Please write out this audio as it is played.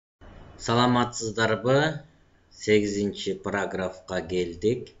Саламатсыздарбы? 8-нчи параграфка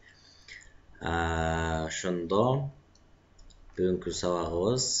келдик. Ошондо бүгүнкү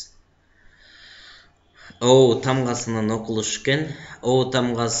сабагыбыз O тамгасынан окулуш экен. O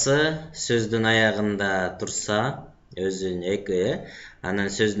тамгасы сөздүн аягында турса, өзүнүн анан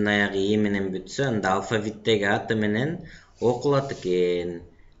сөздүн аягы и менен бүтсө, анда алфавиттеги аты менен окулат экен.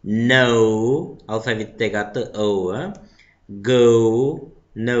 No, алфавиттеги аты O, Go,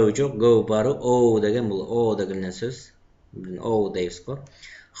 no жок, go бару, O деген бул O деген сөз. O дейбиз го.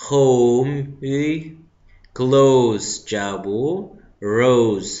 Home, үй, close, жабуу,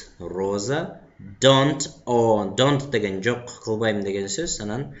 rose, роза, don't деген жок, кылбайм деген сөз.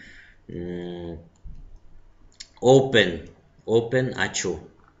 Анан open, ачуу.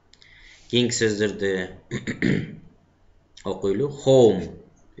 Кийинки сөздөрдү окуйлу. Home,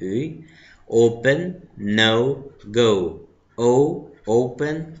 үй, open, no, go. O,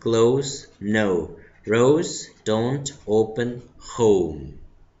 open, close, no. Rose, don't, open, home.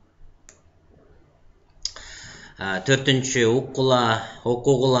 Төртүнчү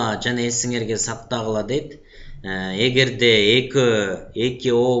окугула жана эсиңерге сактагыла дейт. Эгерде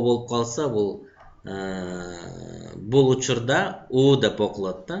эки O болуп калса, бул учурда U деп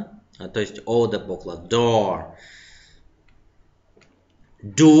окулат да. То есть O деп окулат. Door.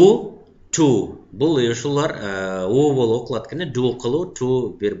 Do, to. Бул ушулар U болуп окулат экен. Do кылуу,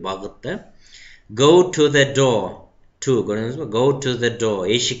 to бир багыт да. Go to the door. To, көрдүңүзбү? Go to the door.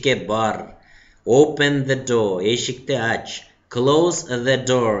 Эшикке бар. Open the door. Эшикти ач. Close the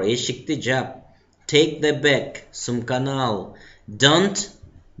door. Эшикти жап. Take the bag. Сумканы ал. Don't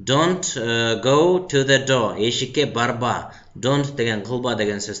go to the door. Эшикке барба. Don't деген кылба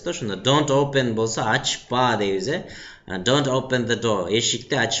деген сөз да. Ошондо don't open болсо ачпа дейбиз, Don't open the door.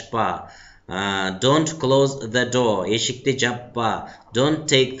 Эшикти ачпа. Don't close the door. Эшикти жаппа. Don't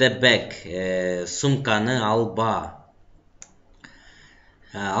take the bag. Сумканы алба.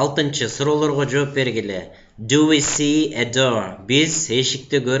 Алтынчы суроолорго жооп бергиле. Do we see a door? Биз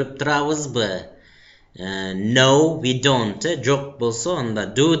эшикти көрүп турабызбы? No, we don't. Жок болсо,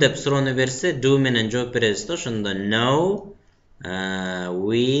 анда do деп суроону берсе, do менен жооп беребиз да. Ошондо no,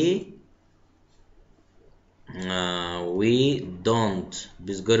 we don't.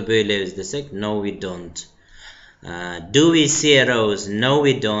 Биз көрбөй элебиз десек, no, we don't. Do we see a rose? No,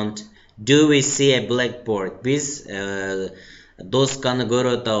 we don't. Do we see a blackboard? Биз досканы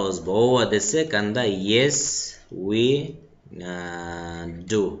көрүп атабызбы? Ооба десек, анда yes, we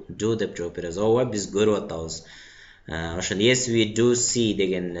do. Do деп жооп беребиз. Ооба биз көрүп атабыз. Ошондо yes, we do see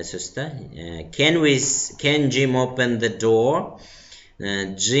деген сөз да. Can Jim open the door?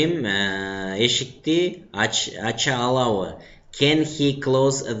 Jim эшикти ача алабы? Can he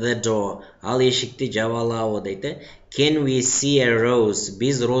close the door? Ал эшикти жаба алабы дейт. Can we see a rose?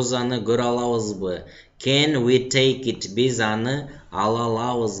 Биз розаны көрө алабызбы? Can we take it? Биз аны ала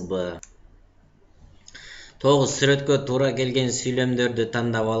алабызбы? 9 сүрөткө туура келген сүйлөмдөрдү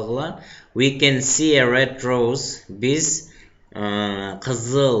тандап алгыла. We can see a red rose. Биз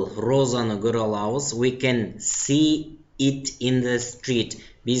кызыл розаны көрө алабыз. We can see it in the street.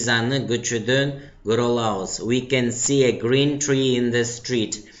 Биз аны көчөдөн көрө алабыз. We can see a green tree in the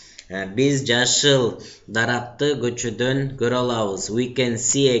street. Биз жашыл даракты көчөдөн көрө алабыз. We can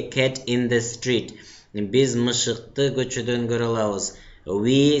see a cat in the street. Биз мышыкты көчөдөн көрө алабыз.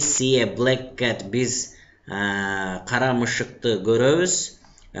 We see a black cat. Биз кара мышыкты көрөбүз.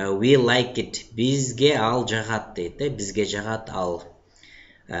 We like it. Бизге ал жагат дейт. Бизге жагат ал.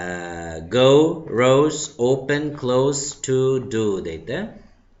 Go, rose, open, close, to, do дейт.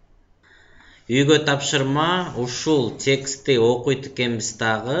 Үйгө тапшырма ушул текстти окуйт экенбиз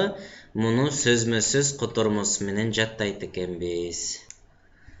дагы, муну сөзмө-сөз котормосу менен жаттайт экенбиз.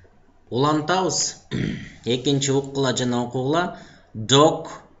 Улантабыз. Экинчи укугула жана окугула. Dog,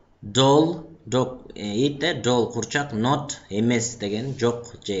 doll, doll курчак, not эмес деген,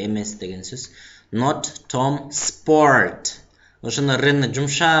 жок же эмес деген сөз. Not, Tom, sport. Ошону рны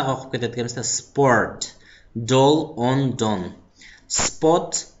жумшак окуп кетет экенбиз да. Sport. Doll, on, don.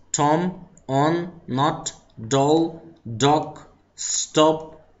 Spot, Tom, on, not, doll, dog,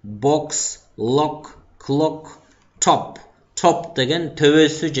 stop, box, lock, clock, top. Top деген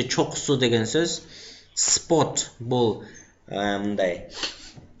төбөсү же чокусу деген сөз. Spot бул мындай.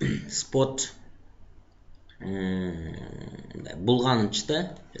 Spot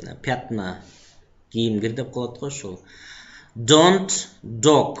булганычта жана пятна кийимдер деп коет го ошол. Don't,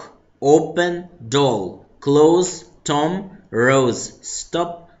 dog, open, doll, close, Tom, rose,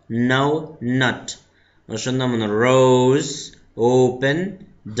 stop, no, not. Ошондо муну rose, open,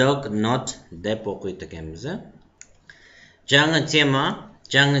 dog, not деп окуйт экенбиз. Жаңы тема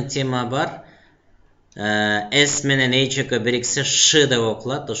жаңы тема бар. S менен H біріксе ш деп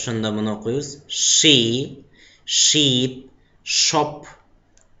оқылады. Ошонда мұны оқуйбуз. She, sheep, shop,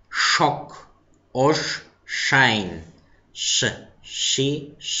 shock, osh, shine. Ш,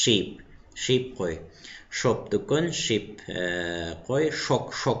 she, sheep. Sheep қой. Shop дүкөн, sheep қой.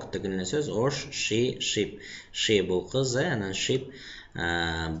 Shock, shock деген сөз. Osh, she, sheep. She бұл қыз, анан sheep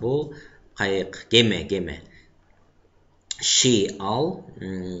бұл қайық, кеме. She ал,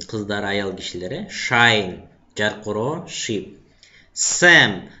 кыздар, аял кишилери. Shine, жаркыроо, sheep.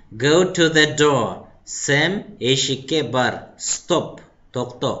 Sam, go to the door. Sam, эшикке бар. Stop,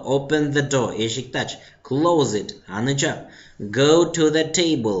 токто. Open the door, эшикти ач. Close it, аны жап. Go to the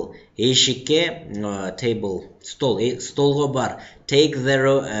table, эшикке, table, стол, столго бар. Take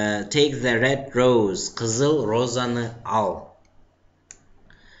the red rose, кызыл розаны ал.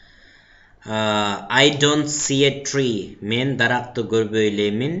 I don't see a tree. Мен даракты көрбөй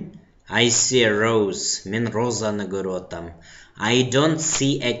элемин. I see a rose. Мен розаны көрүп атам. I don't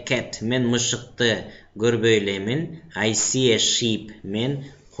see a cat. Мен мышыкты көрбөй элемин. I see a sheep. Мен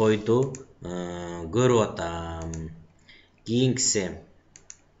койду көрүп атам. Кийинкиси.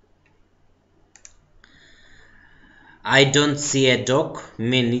 I don't see a dog.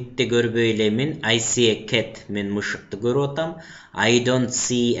 Мен итти көрбөй элемин. I see a cat. Мен мышыкты көрүп атам. I don't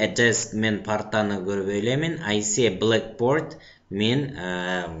see a desk. Мен партаны көрбөй элемин. I see a blackboard. Мен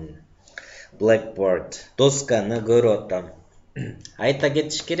blackboard. Досканы көрүп атам. Айта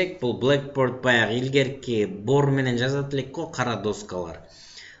кетиш керек, бул blackboard баягы илгерки бор менен жазат элек го, кара доскалар.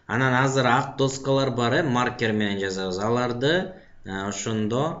 Анан азыр ак доскалар бар, маркер менен жазабыз. Аларды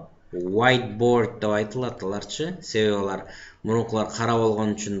ошондо whiteboard деп айтылат аларчы. Себеби алар мурункулар кара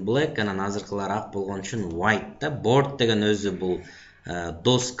болгон үчүн black, анан азыркылар ак болгон үчүн white да. Board деген өзү бул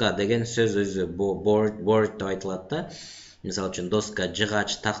доска деген сөз өзү board деп айтылат да. Мисалы үчүн доска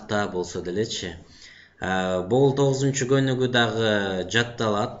жыгач, такта болсо делечи. Бул 9-чу көнүгү дагы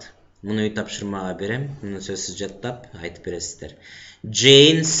жатталат. Муну үй тапшырмага берем. Муну сөзсүз жаттап айтып бересиздер.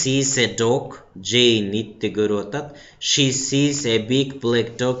 Jane sees a dog. Jane итти көрүп атат. She sees a big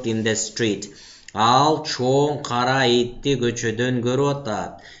black dog in the street. Ал чоң кара итти көчөдөн көрүп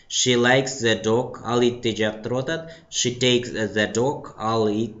атат. She likes the dog. Ал итти жактырып атат. She takes the dog. Ал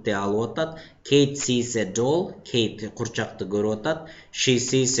итти алып атат. Kate sees a doll. Kate курчакты көрүп атат. She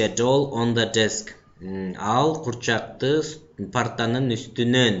sees a doll on the desk. Ал курчакты партанын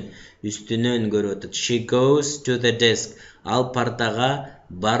үстүнөн көрүп атат. She goes to the desk. Ал партага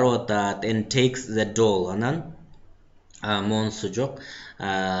барып атат. And takes the doll. Анан монсу жок.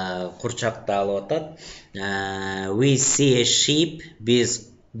 Курчакты алып атат. We see a sheep. Биз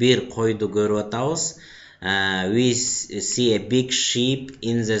бир койду көрүп атабыз. We see a big sheep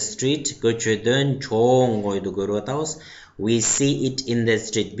in the street. Көчөдөн чоң койду көрүп атабыз. We see it in the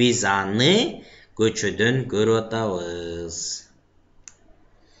street. Биз аны көчөдөн көрүп атабыз.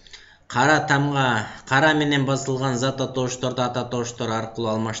 Кара тамга, кара менен басылган зат атоошторду ат атооштор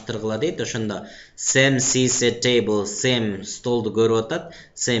аркылуу алмаштыргыла дейт. Ошондо Sam sees a table. Sam столду көрүп атат.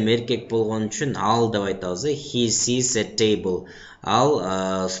 Sam эркек болгон үчүн ал деп айтабыз. He sees a table.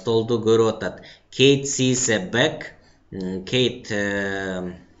 Ал столду көрүп атат. Kate sees a bag. Kate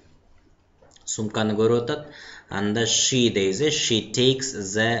сумканы көрүп атат. Анда she дейбиз. She takes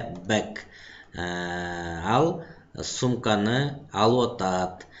the bag. Ал сумканы алып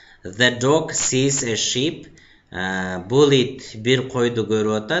атат. The dog sees a sheep. Бул ит бир койду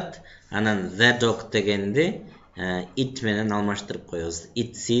көрүп атат. Анан the dog дегенди it менен алмаштырып коебуз.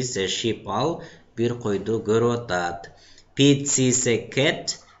 It sees a sheep. Ал бир койду көрүп атат. Pete sees a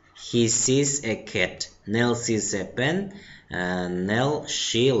cat. He sees a cat. Nell sees a pen. Nell,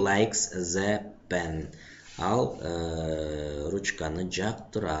 she likes the pen. Ал ручканы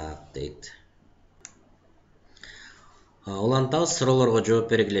жактырат дейт. Улантабыз, суроолорго жооп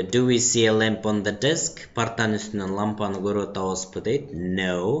бергиле. Do we see a lamp on the desk? Партанын үстүнөн лампаны көрүп атабызбы дейт.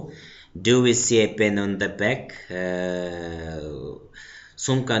 No. Do we see a pen on the back?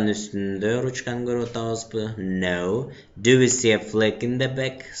 Сумканын үстүндө ручканы көрүп атабызбы? No. Do we see a flag in the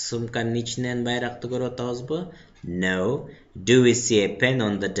back? Сумканын ичинен байракты көрүп атабызбы? No. Do we see a pen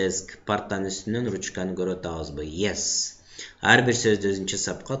on the desk? Партанын үстүнөн ручканы көрүп атабызбы? Yes. Ар бир сөздү өзүнчө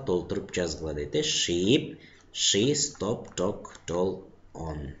сапка толтуруп жазгыла дейт. Sheep, she, stop, talk, doll,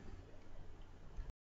 on.